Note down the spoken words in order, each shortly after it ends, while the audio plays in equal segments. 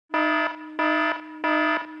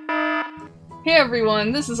Hey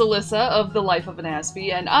everyone, this is Alyssa of The Life of an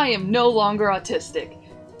Aspie, and I am no longer autistic.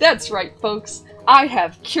 That's right, folks. I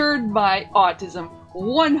have cured my autism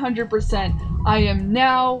 100%. I am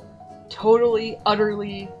now totally,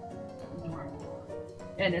 utterly normal.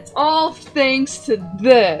 And it's all thanks to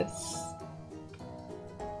this.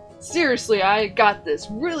 Seriously, I got this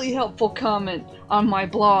really helpful comment on my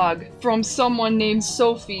blog from someone named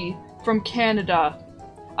Sophie from Canada.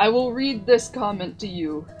 I will read this comment to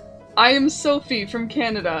you. I am Sophie from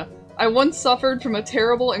Canada. I once suffered from a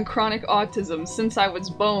terrible and chronic autism since I was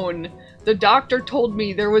born. The doctor told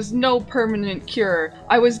me there was no permanent cure.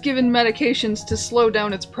 I was given medications to slow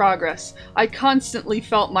down its progress. I constantly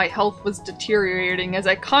felt my health was deteriorating as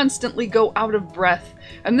I constantly go out of breath.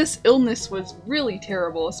 And this illness was really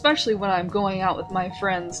terrible, especially when I'm going out with my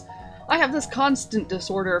friends. I have this constant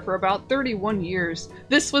disorder for about 31 years.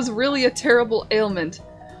 This was really a terrible ailment.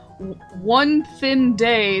 One thin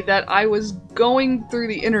day that I was going through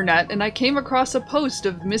the internet and I came across a post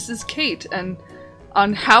of Mrs. Kate and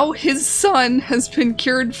on how his son has been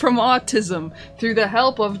cured from autism through the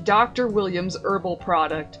help of Dr. Williams' herbal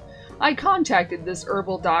product. I contacted this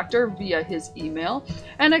herbal doctor via his email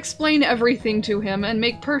and explained everything to him and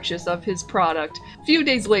make purchase of his product. A few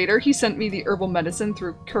days later, he sent me the herbal medicine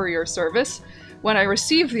through courier service. When I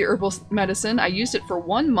received the herbal medicine, I used it for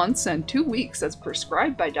 1 month and 2 weeks as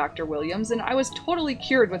prescribed by Dr. Williams, and I was totally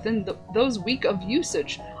cured within those weeks of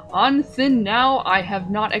usage. On thin now, I have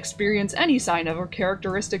not experienced any sign of or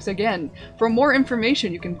characteristics again. For more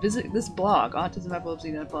information, you can visit this blog,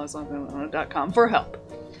 autismepilepsy.blogspot.com, for help.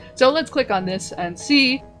 So let's click on this and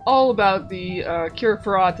see all about the cure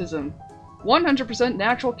for autism. 100%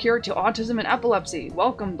 natural cure to autism and epilepsy.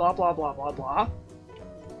 Welcome, blah blah blah blah blah.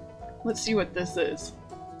 Let's see what this is.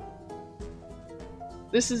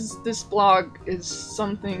 This blog is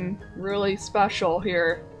something really special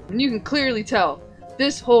here. And you can clearly tell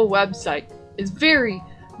this whole website is very,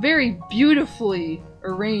 very beautifully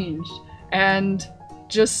arranged and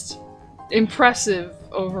just impressive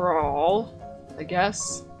overall, I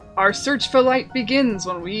guess. Our search for light begins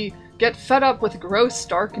when we get fed up with gross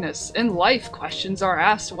darkness. In life, questions are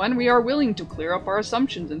asked when we are willing to clear up our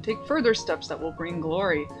assumptions and take further steps that will bring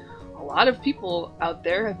glory. A lot of people out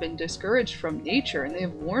there have been discouraged from nature, and they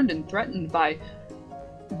have warned and threatened by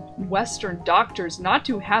Western doctors not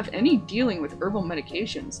to have any dealing with herbal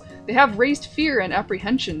medications. They have raised fear and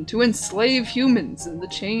apprehension to enslave humans in the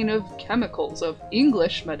chain of chemicals of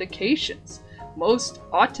English medications. Most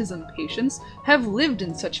autism patients have lived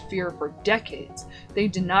in such fear for decades. They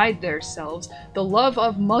denied themselves the love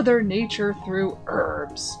of Mother Nature through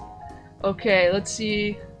herbs. Okay, let's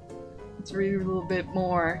see. Let's read a little bit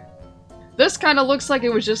more. This kind of looks like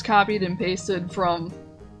it was just copied and pasted from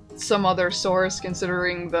some other source,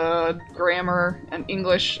 considering the grammar and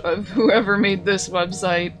English of whoever made this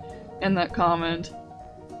website and that comment.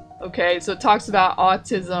 Okay, so it talks about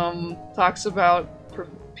autism, talks about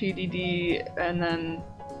PDD, and then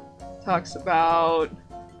talks about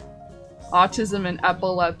autism and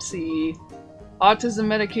epilepsy, autism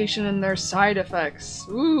medication and their side effects.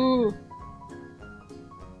 Ooh!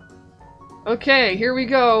 Okay, here we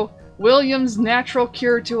go. Williams' natural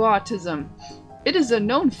cure to autism. It is a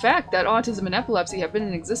known fact that autism and epilepsy have been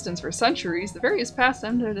in existence for centuries. The various past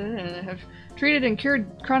have treated and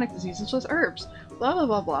cured chronic diseases with herbs. Blah blah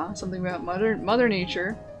blah blah. Something about Mother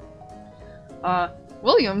Nature.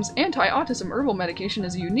 Williams' anti-autism herbal medication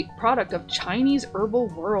is a unique product of Chinese herbal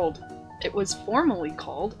world. It was formerly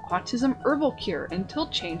called Autism Herbal Cure until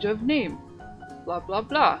change of name. Blah blah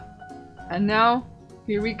blah. And now,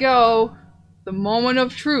 here we go. The moment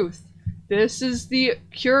of truth. This is the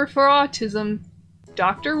cure for autism.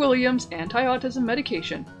 Dr. Williams' anti-autism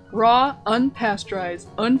medication. Raw, unpasteurized,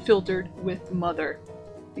 unfiltered with mother.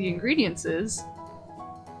 The ingredients is...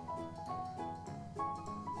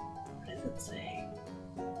 What does it say?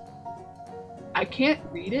 I can't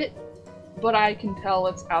read it, but I can tell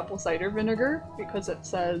it's apple cider vinegar because it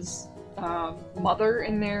says mother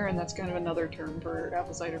in there, and that's kind of another term for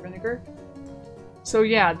apple cider vinegar. So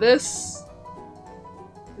yeah, this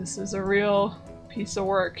is a real piece of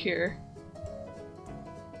work here.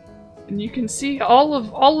 And you can see all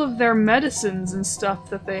of their medicines and stuff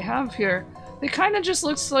that they have here. They kind of just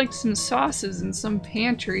looks like some sauces in some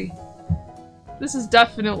pantry. This is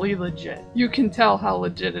definitely legit. You can tell how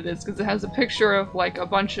legit it is because it has a picture of like a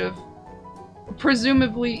bunch of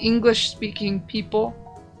presumably English-speaking people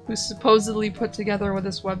who supposedly put together with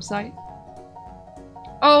this website.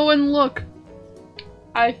 Oh, and look!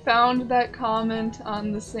 I found that comment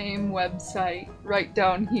on the same website, right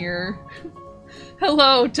down here.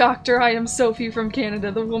 Hello, doctor, I am Sophie from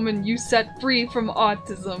Canada, the woman you set free from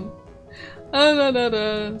autism.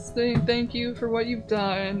 saying thank you for what you've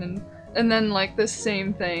done, and then like this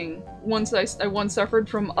same thing. I once suffered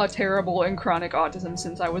from a terrible and chronic autism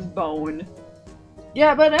since I was born.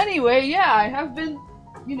 Yeah, but anyway, yeah, I have been,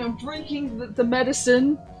 you know, drinking the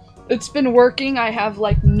medicine. It's been working. I have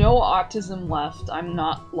like no autism left. I'm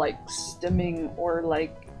not like stimming or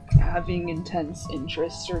like having intense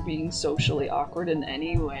interests or being socially awkward in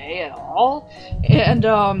any way at all. And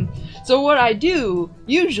so what I do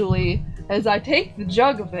usually is I take the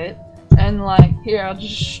jug of it and like, here, I'll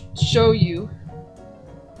just show you.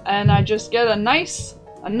 And I just get a nice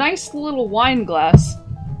little wine glass,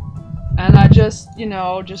 and I just, you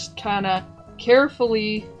know, just kind of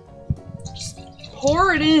carefully just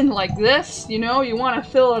pour it in like this, you know, you want to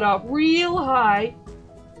fill it up real high,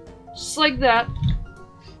 just like that.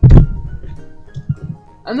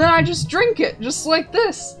 And then I just drink it, just like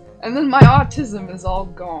this, and then my autism is all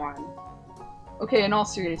gone. Okay, in all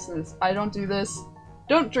seriousness, I don't do this.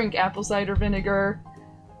 Don't drink apple cider vinegar.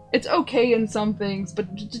 It's okay in some things, but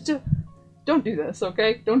don't do this,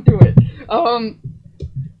 okay? Don't do it.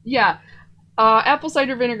 Yeah. Apple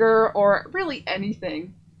cider vinegar, or really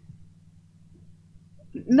anything.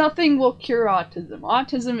 Nothing will cure autism.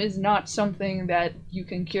 Autism is not something that you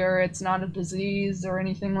can cure. It's not a disease or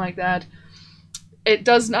anything like that. It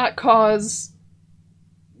does not cause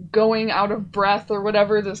going out of breath or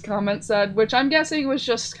whatever this comment said, which I'm guessing was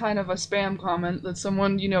just kind of a spam comment that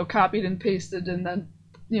someone, you know, copied and pasted and then,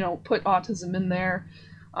 you know, put autism in there.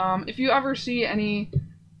 If you ever see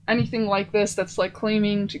anything like this that's like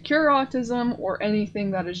claiming to cure autism, or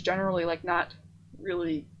anything that is generally like not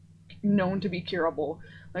really known to be curable,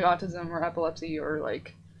 like autism or epilepsy or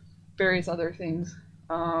like various other things,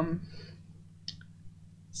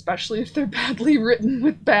 especially if they're badly written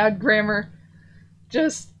with bad grammar,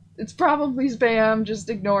 it's probably spam, just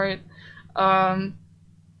ignore it. But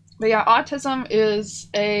yeah, autism is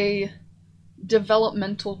a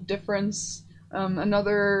developmental difference.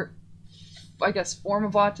 Another, I guess, form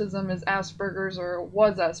of autism is Asperger's, or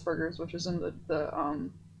was Asperger's, which was in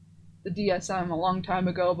the DSM a long time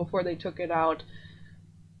ago before they took it out.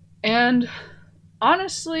 And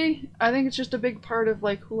honestly, I think it's just a big part of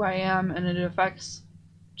like who I am, and it affects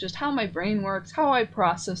just how my brain works, how I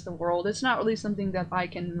process the world. It's not really something that I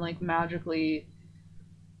can like magically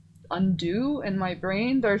undo in my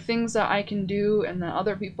brain. There are things that I can do and that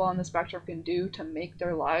other people on the spectrum can do to make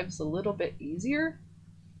their lives a little bit easier,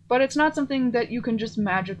 but it's not something that you can just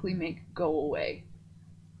magically make go away.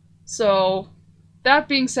 So, that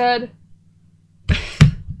being said,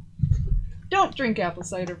 don't drink apple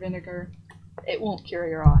cider vinegar. It won't cure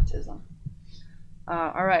your autism.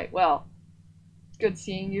 Alright, well, good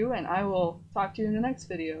seeing you, and I will talk to you in the next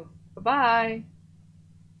video. Bye-bye!